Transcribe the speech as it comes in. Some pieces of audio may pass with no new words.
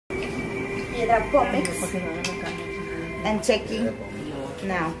piedra pómex and checking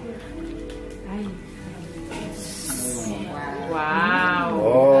now. Wow.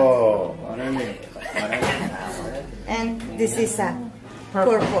 Oh. And this is a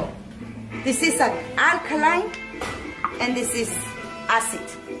purple. This is an alkaline and this is acid.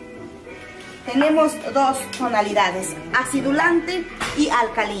 Tenemos dos tonalidades, acidulante y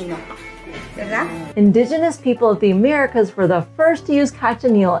alcalino, ¿verdad? Indigenous people of the Americas were the first to use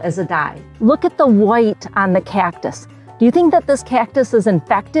cochineal as a dye. Look at the white on the cactus. Do you think that this cactus is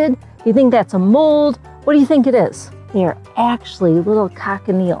infected? Do you think that's a mold? What do you think it is? They are actually little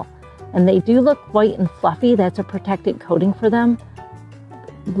cochineal, and they do look white and fluffy. That's a protected coating for them.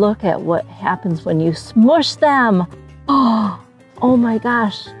 Look at what happens when you smush them. Oh my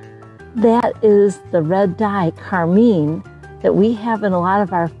gosh. That is the red dye, carmine, that we have in a lot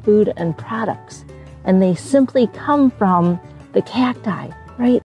of our food and products. And they simply come from the cacti, right?